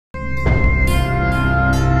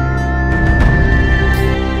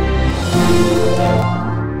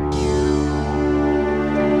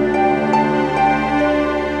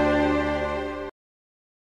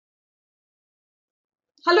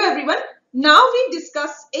Now we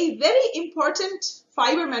discuss a very important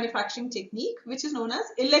fiber manufacturing technique, which is known as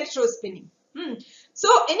electrospinning. So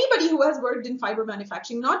anybody who has worked in fiber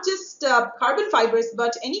manufacturing, not just carbon fibers,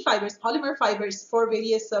 but any fibers, polymer fibers for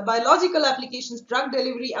various biological applications, drug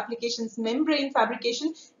delivery applications, membrane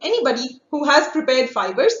fabrication, anybody who has prepared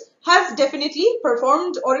fibers has definitely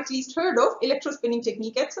performed or at least heard of electrospinning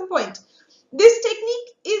technique at some point. This technique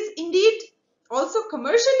is indeed also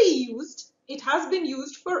commercially used. It has been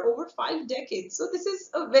used for over 5 decades. So this is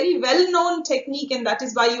a very well-known technique, and that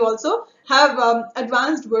is why you also have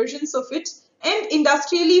advanced versions of it. And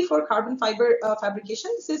industrially for carbon fiber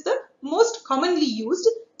fabrication, this is the most commonly used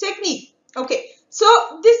technique. Okay, so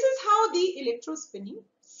this is how the electrospinning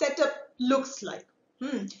setup looks like.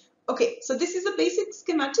 Okay, so this is a basic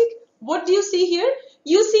schematic. What do you see here?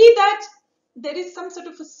 You see that there is some sort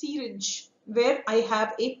of a syringe where I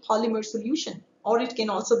have a polymer solution, or it can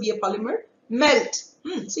also be a polymer melt.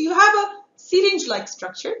 So you have a syringe-like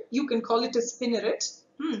structure. You can call it a spinneret.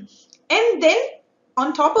 And then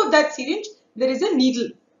on top of that syringe, there is a needle.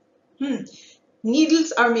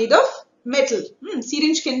 Needles are made of metal.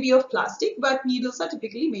 Syringe can be of plastic, but needles are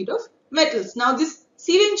typically made of metals. Now this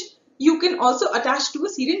syringe, you can also attach to a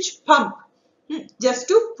syringe pump just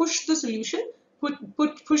to push the solution,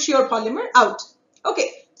 push your polymer out. Okay,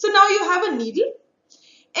 so now you have a needle,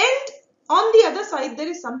 and on the other side there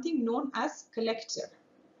is something known as collector.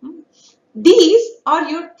 These are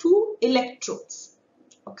your 2 electrodes.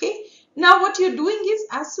 Okay, now what you're doing is,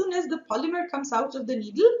 as soon as the polymer comes out of the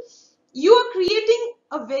needle, you are creating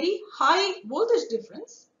a very high voltage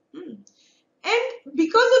difference. And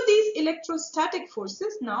because of these electrostatic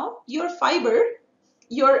forces, now your fiber,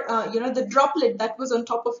 your the droplet that was on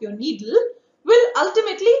top of your needle will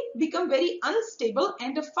ultimately become very unstable,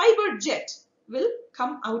 and a fiber jet will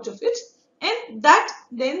come out of it, and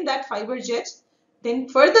that fiber jet then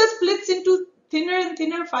further splits into thinner and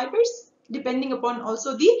thinner fibers, depending upon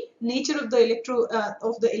also the nature of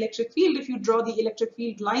the electric field. If you draw the electric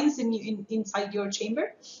field lines inside your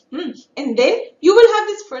chamber, and then you will have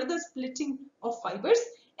this further splitting of fibers,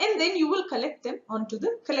 and then you will collect them onto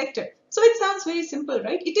the collector. So it sounds very simple,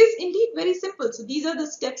 right? It is indeed very simple. So these are the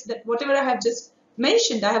steps that whatever I have just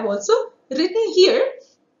mentioned, I have also written here.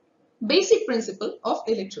 Basic principle of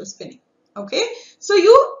electrospinning. Okay, so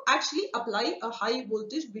you actually apply a high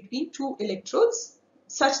voltage between 2 electrodes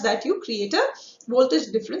such that you create a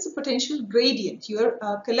voltage difference, a potential gradient. Your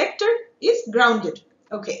collector is grounded.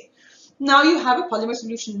 Okay, now you have a polymer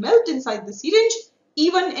solution melt inside the syringe.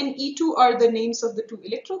 E1 and E2 are the names of the 2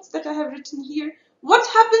 electrodes that I have written here. What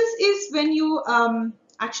happens is, when you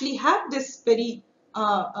actually have this very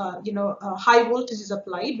high voltages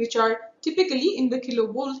applied, which are typically in the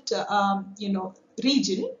kilovolt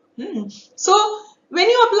region. So when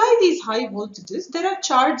you apply these high voltages, there are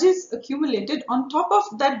charges accumulated on top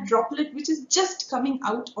of that droplet which is just coming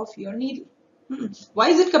out of your needle. Why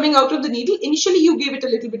is it coming out of the needle? Initially you gave it a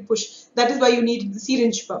little bit push. That is why you needed the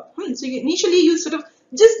syringe pump. So initially you sort of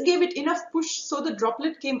just gave it enough push so the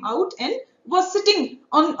droplet came out and was sitting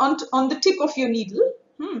on the tip of your needle.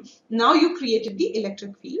 Now you created the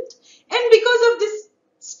electric field, and because of this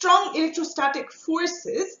strong electrostatic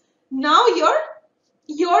forces, now your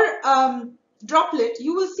droplet,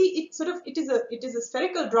 you will see it is a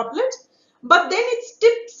spherical droplet, but then its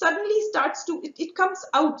tip suddenly starts to it comes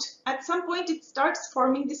out. At some point it starts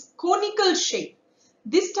forming this conical shape.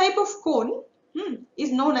 This type of cone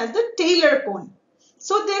is known as the Taylor cone.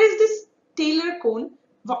 So there is this Taylor cone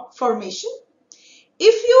formation.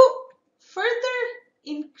 If you further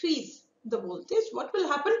increase the voltage, what will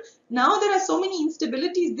happen? Now there are so many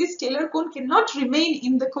instabilities. This Taylor cone cannot remain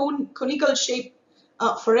in the conical shape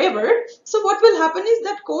forever. So what will happen is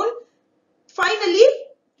that cone finally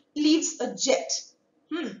leaves a jet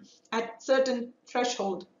at certain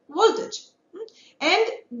threshold voltage, and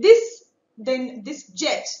this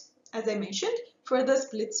jet, as I mentioned, further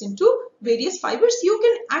splits into various fibers. You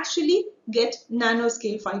can actually get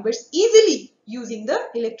nanoscale fibers easily using the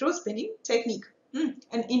electrospinning technique.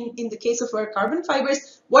 And in the case of our carbon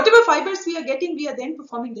fibers, whatever fibers we are getting, we are then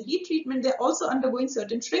performing the heat treatment. They're also undergoing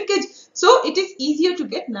certain shrinkage. So it is easier to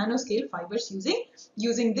get nanoscale fibers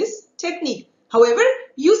using this technique. However,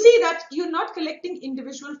 you see that you're not collecting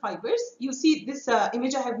individual fibers. You see this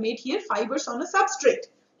image I have made here, fibers on a substrate.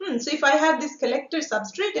 So if I have this collector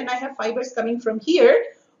substrate and I have fibers coming from here,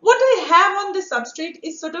 what I have on the substrate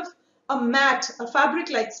is sort of a mat, a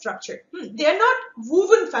fabric-like structure. They are not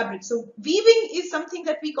woven fabric. So weaving is something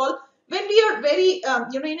that we call when we are very,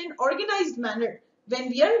 in an organized manner, when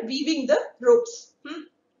we are weaving the ropes.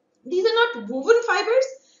 These are not woven fibers,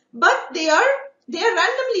 but they are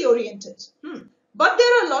randomly oriented. But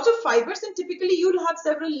there are a lot of fibers, and typically you'll have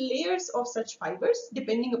several layers of such fibers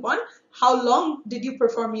depending upon how long did you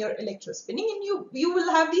perform your electrospinning, and you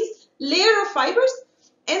will have these layer of fibers,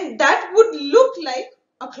 and that would look like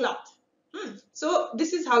a cloth. So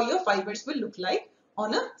this is how your fibers will look like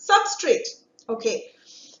on a substrate. Okay.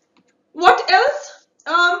 What else?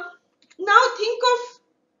 Now think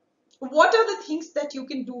of what are the things that you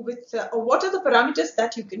can do with, or what are the parameters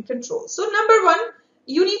that you can control. So number one,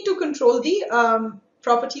 you need to control the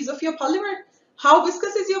properties of your polymer. How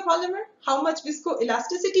viscous is your polymer? How much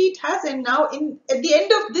viscoelasticity it has? And now at the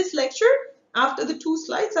end of this lecture, after the 2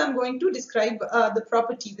 slides, I'm going to describe the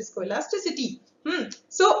property viscoelasticity.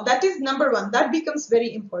 So that is number one. That becomes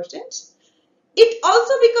very important. It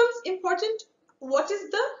also becomes important, what is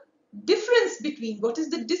the difference between, what is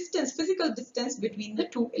the distance, physical distance between the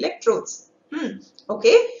 2 electrodes.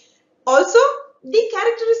 Okay. Also, the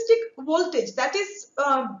characteristic voltage, that is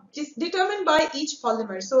just determined by each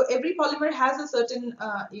polymer. So every polymer has a certain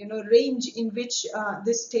range in which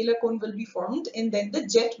this Taylor cone will be formed, and then the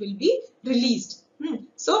jet will be released.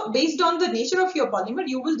 So based on the nature of your polymer,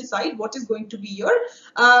 you will decide what is going to be your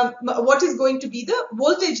the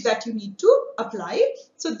voltage that you need to apply.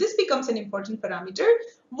 So this becomes an important parameter.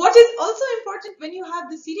 What is also important when you have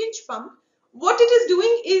the syringe pump, what it is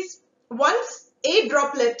doing is, once a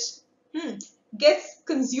droplet gets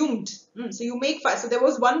consumed, so you make 5. So there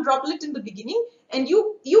was 1 droplet in the beginning, and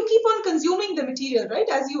you keep on consuming the material, right,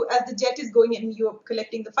 as the jet is going and you are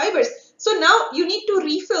collecting the fibers. So now you need to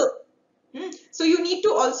refill. So you need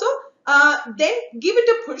to also then give it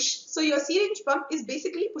a push. So your syringe pump is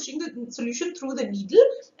basically pushing the solution through the needle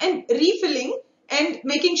and refilling and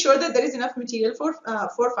making sure that there is enough material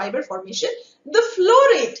for fiber formation. The flow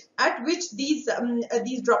rate at which these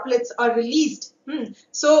droplets are released.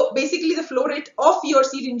 So basically the flow rate of your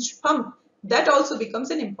syringe pump, that also becomes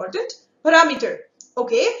an important parameter.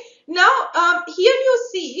 Okay. Now, here you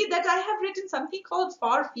see that I have written something called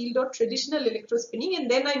far field or traditional electrospinning, and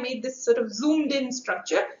then I made this sort of zoomed in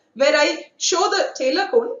structure where I show the Taylor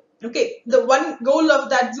cone. Okay, the one goal of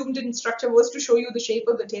that zoomed in structure was to show you the shape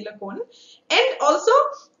of the Taylor cone. And also,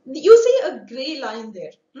 you see a gray line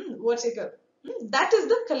there, vertical. That is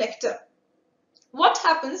the collector. What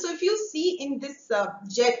happens, so if you see in this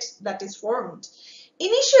jet that is formed,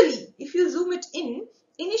 initially, if you zoom it in,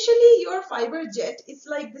 initially your fiber jet is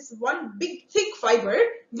like this one big thick fiber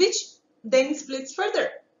which then splits further,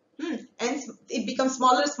 and it becomes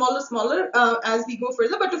smaller as we go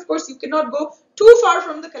further. But of course you cannot go too far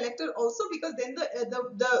from the collector also, because then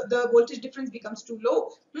the voltage difference becomes too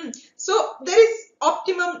low. So there is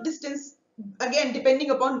optimum distance, again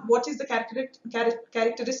depending upon what is the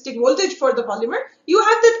characteristic voltage for the polymer. You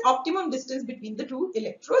have that optimum distance between the 2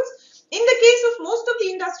 electrodes. In the case of most of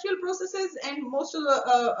the industrial processes and most of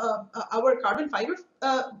our carbon fiber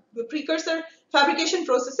precursor fabrication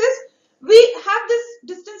processes, we have this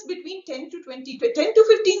distance between 10 to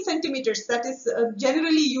 15 centimeters. That is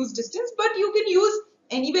generally used distance, but you can use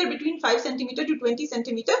anywhere between 5 centimeter to 20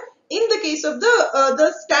 centimeter in the case of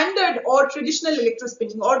the standard or traditional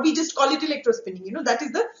electrospinning, or we just call it electrospinning. That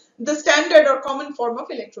is the standard or common form of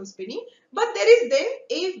electrospinning. But there is then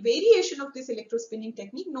a variation of this electrospinning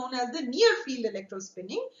technique known as the near field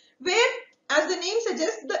electrospinning, where, as the name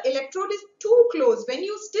suggests, the electrode is too close. When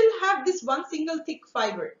you still have this one single thick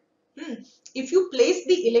fiber, if you place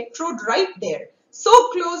the electrode right there, so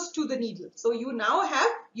close to the needle, so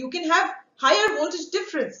you can have higher voltage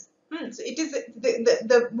difference. So it is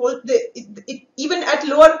even at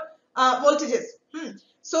lower voltages.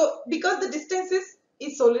 So because the distance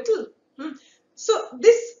is so little, so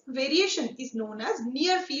this variation is known as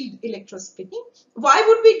near field electrospinning. Why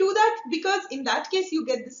would we do that? Because in that case you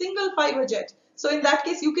get the single fiber jet. So in that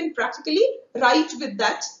case you can practically write with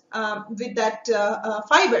that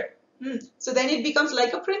fiber. So then it becomes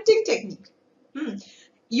like a printing technique.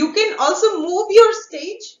 You can also move your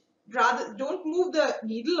stage. Rather, don't move the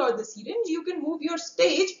needle or the syringe. You can move your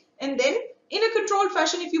stage, and then in a controlled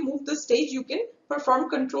fashion, if you move the stage, you can perform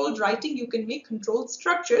controlled writing. You can make controlled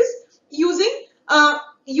structures using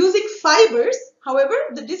fibers. However,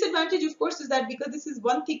 the disadvantage, of course, is that because this is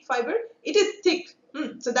one thick fiber, it is thick.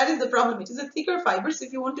 So that is the problem. It is a thicker fiber. So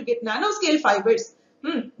if you want to get nanoscale fibers,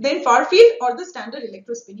 then far field or the standard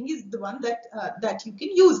electrospinning is the one that you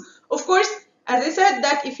can use. Of course, as I said,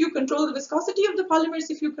 that if you control the viscosity of the polymers,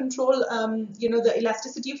 if you control the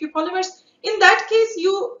elasticity of your polymers, in that case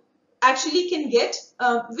you actually can get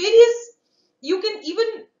you can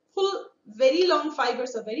even pull very long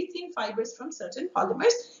fibers or very thin fibers from certain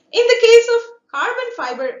polymers. In the case of carbon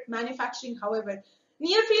fiber manufacturing, however,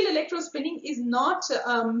 near field electrospinning is not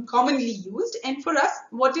commonly used, and for us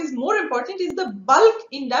what is more important is the bulk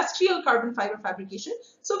industrial carbon fiber fabrication.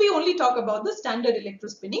 So we only talk about the standard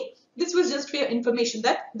electrospinning. This was just for your information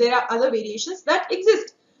that there are other variations that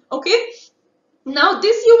exist. Okay, now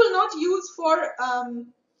this you will not use for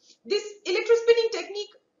this electrospinning technique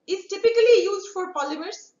is typically used for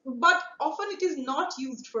polymers, but often it is not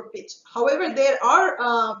used for pitch. However, there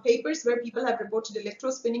are papers where people have reported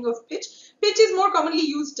electrospinning of pitch. Pitch is more commonly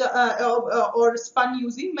used or spun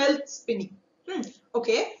using melt spinning.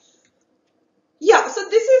 Okay. Yeah, so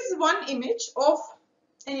this is one image of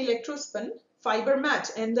an electrospin fiber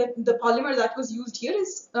mat, and the polymer that was used here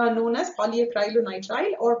is known as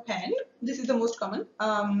polyacrylonitrile or PAN. This is the most common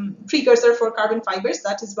precursor for carbon fibers.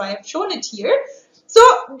 That is why I've shown it here. So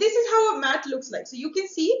this is how a mat looks like. So you can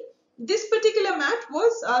see this particular mat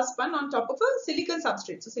was spun on top of a silicon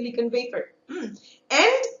substrate, so silicon wafer.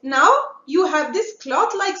 And now you have this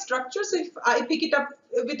cloth-like structure. So if I pick it up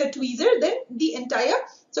with a tweezer, then the entire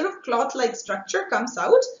sort of cloth-like structure comes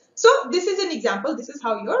out. So this is an example. This is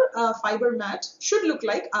how your fiber mat should look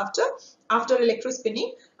like after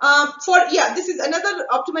electrospinning. This is another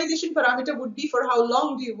optimization parameter would be for how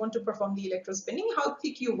long do you want to perform the electrospinning, how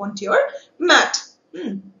thick you want your mat.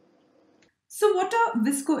 So what are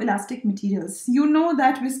viscoelastic materials? You know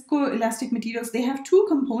that viscoelastic materials, they have two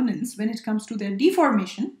components when it comes to their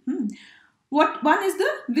deformation. One is the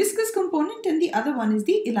viscous component and the other one is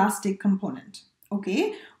the elastic component.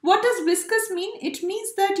 Okay, what does viscous mean? It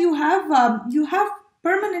means that you have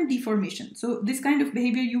permanent deformation. So this kind of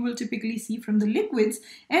behavior you will typically see from the liquids,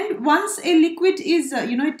 and once a liquid is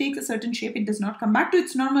it takes a certain shape, it does not come back to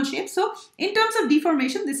its normal shape. So in terms of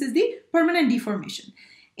deformation, this is the permanent deformation.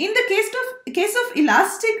 In the case of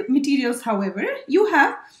elastic materials, however, you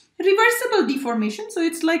have reversible deformation. So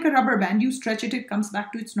it's like a rubber band. You stretch it, it comes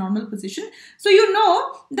back to its normal position. So you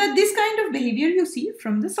know that this kind of behavior you see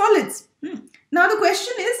from the solids. Now the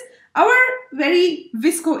question is, our very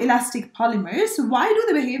viscoelastic polymers, why do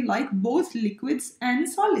they behave like both liquids and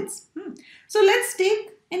solids? So let's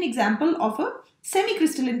take an example of a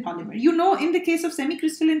semi-crystalline polymer. You know, in the case of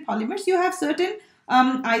semi-crystalline polymers, you have certain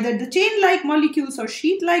either the chain-like molecules or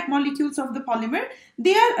sheet-like molecules of the polymer.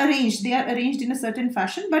 They are arranged in a certain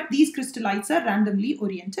fashion, but these crystallites are randomly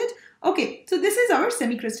oriented. Okay, so this is our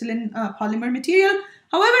semi-crystalline polymer material.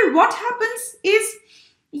 However, what happens is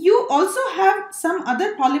you also have some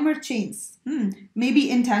other polymer chains, maybe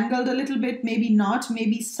entangled a little bit, maybe not,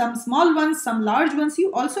 maybe some small ones, some large ones.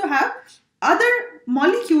 You also have other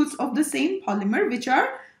molecules of the same polymer which are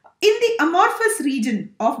in the amorphous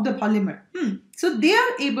region of the polymer. So they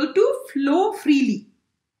are able to flow freely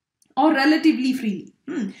or relatively freely.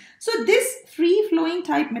 So this free-flowing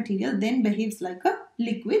type material then behaves like a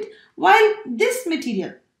liquid, while this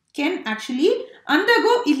material can actually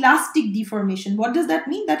undergo elastic deformation. What does that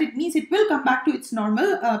mean? That it means it will come back to its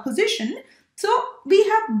normal position. So we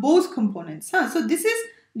have both components. So this is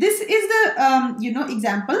the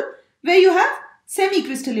example where you have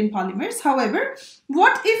semi-crystalline polymers. However,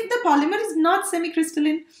 what if the polymer is not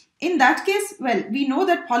semi-crystalline? In that case, well, we know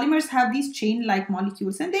that polymers have these chain-like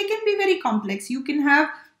molecules and they can be very complex. You can have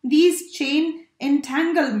these chain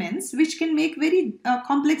entanglements which can make very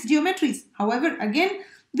complex geometries. However, again,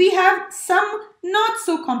 we have some not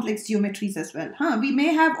so complex geometries as well. We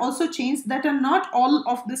may have also chains that are not all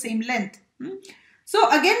of the same length. So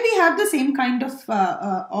again, we have the same kind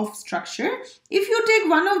of structure. If you take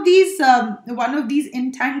one of these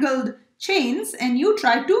entangled chains and you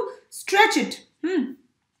try to stretch it,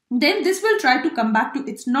 then this will try to come back to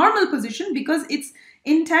its normal position because its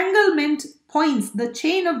entanglement points, the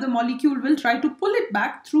chain of the molecule will try to pull it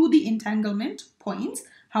back through the entanglement points.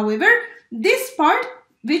 However, this part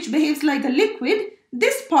which behaves like a liquid,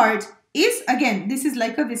 this part is, again, this is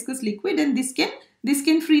like a viscous liquid and this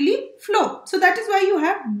can freely flow. So that is why you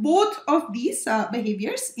have both of these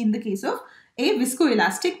behaviors in the case of a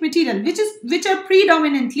viscoelastic material, which are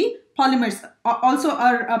predominantly polymers. Also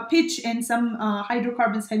are pitch and some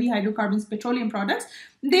hydrocarbons, heavy hydrocarbons, petroleum products.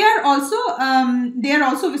 They are also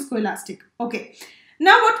viscoelastic. Okay.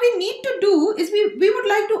 Now what we need to do is we would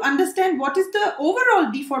like to understand what is the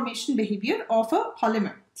overall deformation behavior of a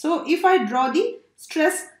polymer. So if I draw the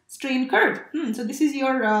stress strain curve, so this is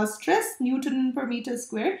your stress Newton per meter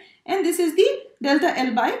square, and this is the delta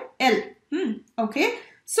L by L. Okay.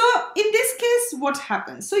 So in this case, what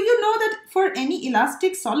happens? So you know that for any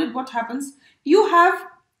elastic solid, what happens? You have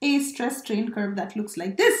a stress strain curve that looks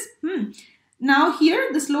like this. Now here,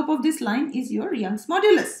 the slope of this line is your Young's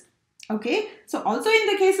modulus. Okay, so also in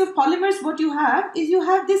the case of polymers, what you have is you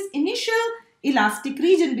have this initial elastic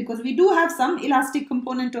region, because we do have some elastic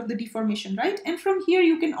component of the deformation, right? And from here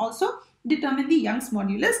you can also determine the Young's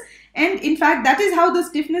modulus, and in fact that is how the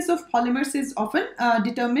stiffness of polymers is often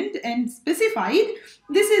determined and specified.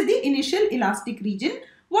 This is the initial elastic region.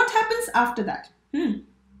 What happens after that? In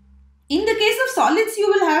the case of solids, you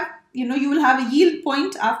will have, you will have a yield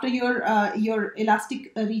point after your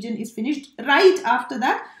elastic region is finished. Right after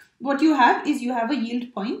that, what you have is you have a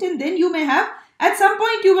yield point, and then you may have, at some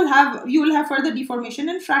point you will have further deformation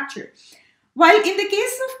and fracture. While in the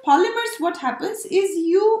case of polymers, what happens is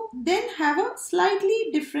you then have a slightly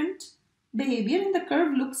different behavior, and the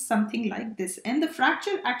curve looks something like this, and the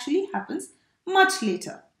fracture actually happens much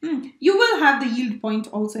later. You will have the yield point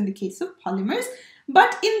also in the case of polymers,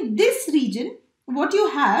 but in this region, what you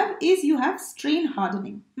have is you have strain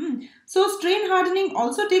hardening. So strain hardening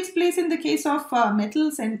also takes place in the case of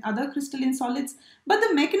metals and other crystalline solids, but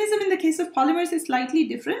the mechanism in the case of polymers is slightly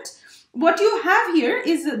different. What you have here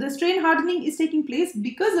is the strain hardening is taking place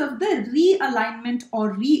because of the realignment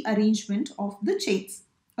or rearrangement of the chains.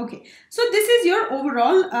 Okay, so this is your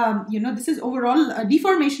overall, this is overall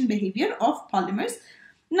deformation behavior of polymers.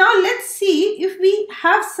 Now let's see if we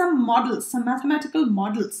have some models, some mathematical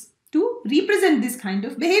models to represent this kind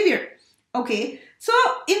of behavior. Okay, so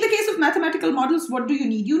in the case of mathematical models, what do you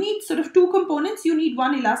need? You need sort of two components. You need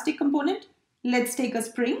one elastic component. Let's take a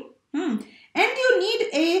spring. And you need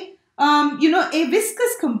a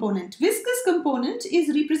viscous component. Viscous component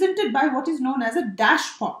is represented by what is known as a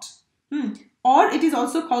dashpot, or it is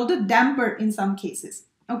also called a damper in some cases.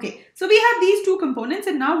 Okay, so we have these two components,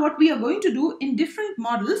 and now what we are going to do in different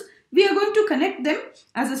models, we are going to connect them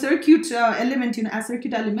as a circuit element, as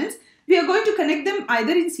circuit elements. We are going to connect them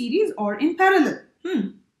either in series or in parallel.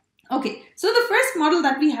 Okay, so the first model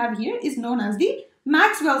that we have here is known as the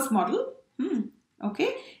Maxwell's model.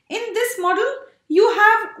 Okay, in this model, you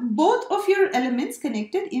have both of your elements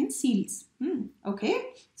connected in series.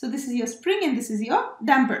 Okay, so this is your spring and this is your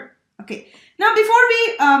damper. Okay, now before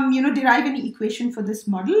we derive any equation for this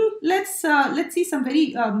model, let's see some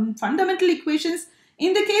very fundamental equations.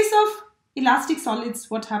 In the case of elastic solids,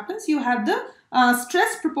 what happens? You have the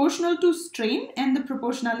stress proportional to strain, and the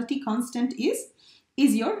proportionality constant is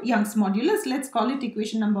your Young's modulus. Let's call it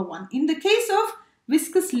equation number 1. In the case of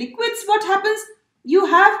viscous liquids, what happens? You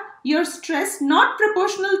have your stress not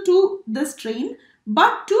proportional to the strain,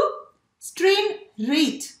 but to strain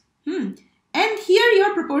rate. And here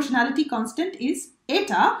your proportionality constant is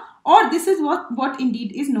eta, or this is what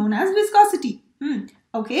indeed is known as viscosity.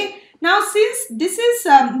 Okay, now since this is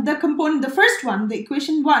the component, the first one, the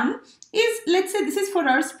equation 1 is, let's say this is for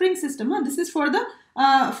our spring system, this is for the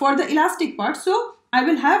elastic part, so I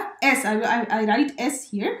will have S, I write S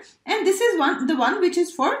here, and this is the one which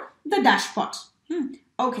is for the dashpot.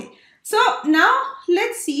 Okay, so now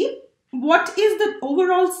let's see what is the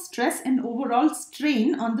overall stress and overall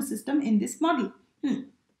strain on the system in this model.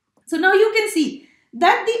 So now you can see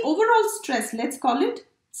that the overall stress, let's call it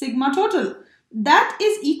sigma total, that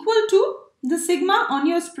is equal to the sigma on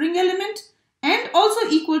your spring element and also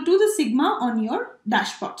equal to the sigma on your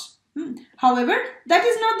dashpot. However, that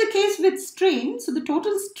is not the case with strain. So the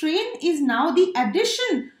total strain is now the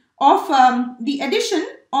addition of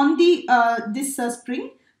on the this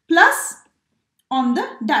spring plus on the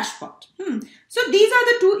dashpot. So these are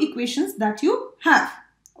the two equations that you have.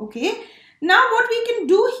 Okay. Now what we can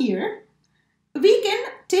do here, we can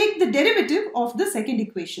take the derivative of the second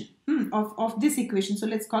equation of this equation. So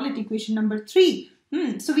let's call it equation number 3.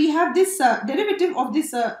 So we have this derivative of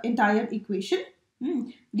this entire equation,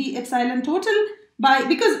 the epsilon total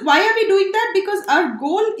because why are we doing that? Because our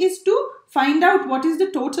goal is to find out what is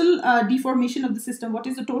the total deformation of the system, what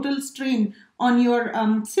is the total strain on your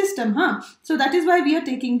system. So that is why we are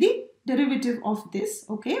taking the derivative of this.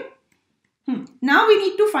 Okay. Now we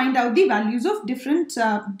need to find out the values of different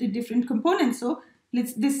components. So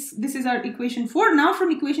this is our equation 4. Now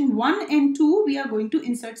from equation 1 and 2 we are going to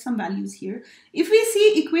insert some values here. If we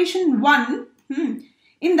see equation 1,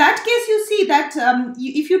 in that case you see that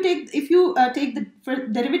if you take the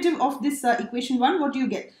derivative of this equation 1, what do you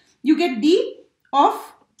get? You get d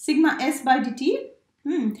of sigma s by dt,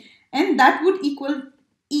 and that would equal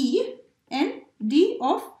E and d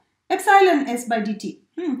of epsilon s by dt.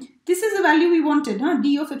 This is the value we wanted,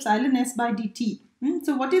 d of epsilon s by dt.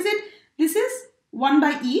 So what is it? This is 1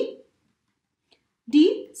 by E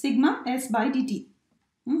d sigma s by dt.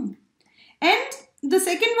 And the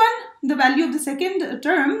second one, the value of the second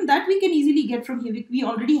term, that we can easily get from here. We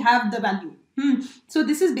already have the value. So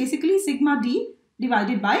this is basically sigma d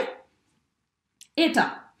divided by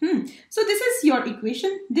eta. So this is your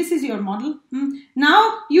equation. This is your model.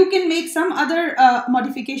 Now you can make some other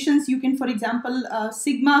modifications. You can, for example,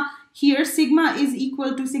 sigma here. Sigma is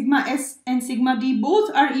equal to sigma S and sigma D.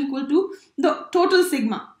 Both are equal to the total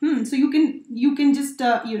sigma. So you can just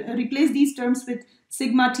replace these terms with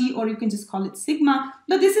sigma T, or you can just call it sigma.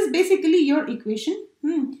 But this is basically your equation.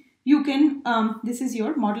 You can. This is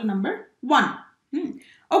your model number 1.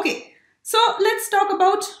 Okay. So let's talk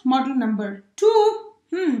about model number 2.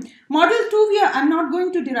 Model 2, I'm not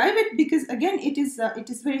going to derive it because again it is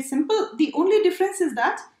very simple. The only difference is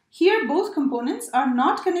that here both components are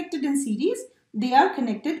not connected in series, they are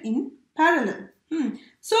connected in parallel.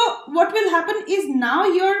 So what will happen is now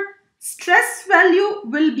your stress value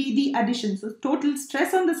will be the addition. So total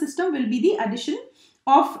stress on the system will be the addition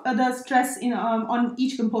of the stress on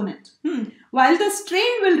each component, while the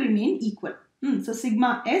strain will remain equal. So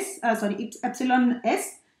sigma S, epsilon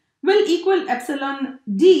S will equal epsilon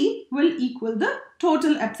D will equal the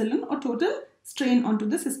total epsilon or total strain onto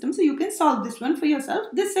the system. So you can solve this one for yourself.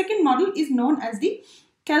 This second model is known as the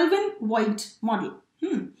Kelvin-Voigt model.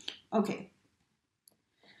 Okay.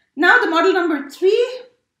 Now the model number 3,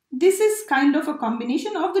 this is kind of a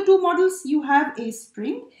combination of the two models. You have a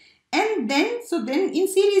spring, and then in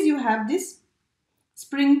series you have this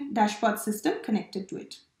spring dashpot system connected to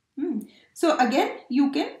it. So again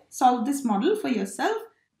you can solve this model for yourself.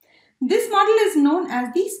 This model is known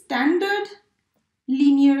as the standard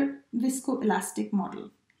linear viscoelastic model.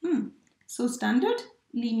 So standard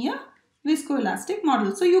linear viscoelastic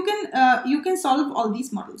model. So you can solve all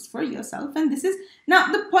these models for yourself, and this is now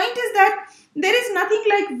the point is that there is nothing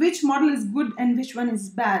like which model is good and which one is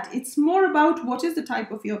bad. It's more about what is the type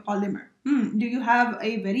of your polymer. Do you have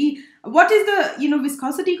what is the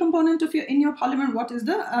viscosity component of in your polymer? What is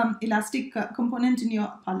the elastic component in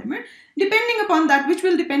your polymer? Depending upon that, which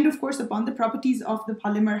will depend of course upon the properties of the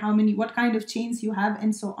polymer, what kind of chains you have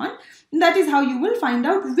and so on. That is how you will find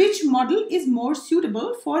out which model is more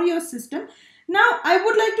suitable for your system. Now I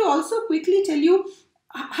would like to also quickly tell you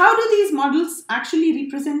how do these models actually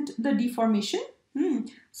represent the deformation.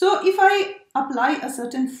 So if I apply a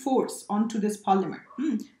certain force onto this polymer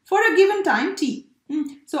for a given time t,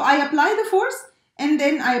 so I apply the force and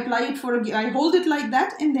then I apply it I hold it like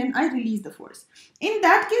that and then I release the force. In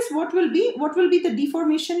that case, what will be the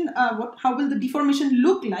deformation? How will the deformation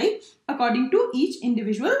look like according to each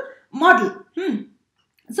individual model?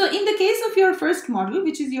 So in the case of your first model,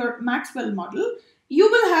 which is your Maxwell model, you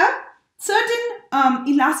will have certain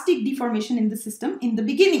elastic deformation in the system in the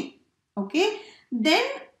beginning. Okay, then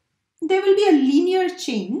there will be a linear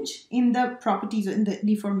change in the properties in the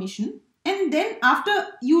deformation, and then after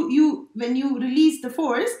when you release the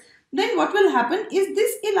force, then what will happen is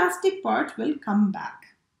this elastic part will come back.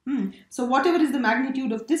 So whatever is the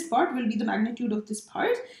magnitude of this part will be the magnitude of this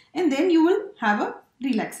part, and then you will have a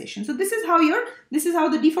relaxation. So this is how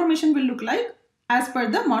the deformation will look like as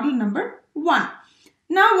per the model number 1.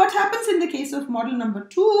 Now what happens in the case of model number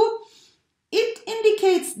 2? It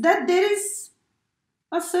indicates that there is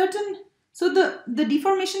a certain, so the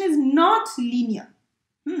deformation is not linear,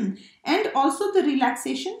 and also the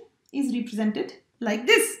relaxation is represented like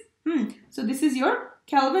this. So this is your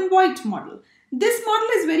Kelvin-Voigt model. This model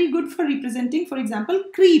is very good for representing, for example,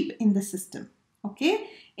 creep in the system. Okay,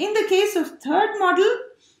 in the case of third model,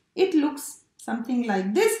 it looks something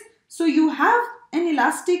like this. So you have an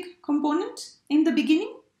elastic component in the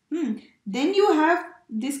beginning, then you have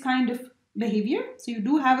this kind of behavior. So you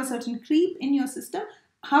do have a certain creep in your system.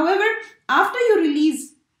 However, after you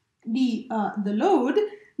release the load,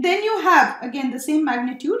 then you have again the same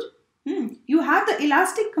magnitude. You have the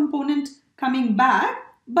elastic component coming back,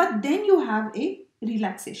 but then you have a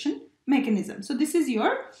relaxation mechanism. So this is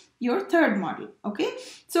your third model. Okay,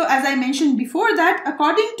 so as I mentioned before that,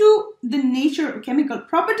 according to the nature chemical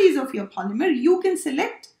properties of your polymer, you can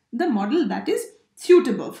select the model that is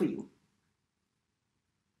suitable for you.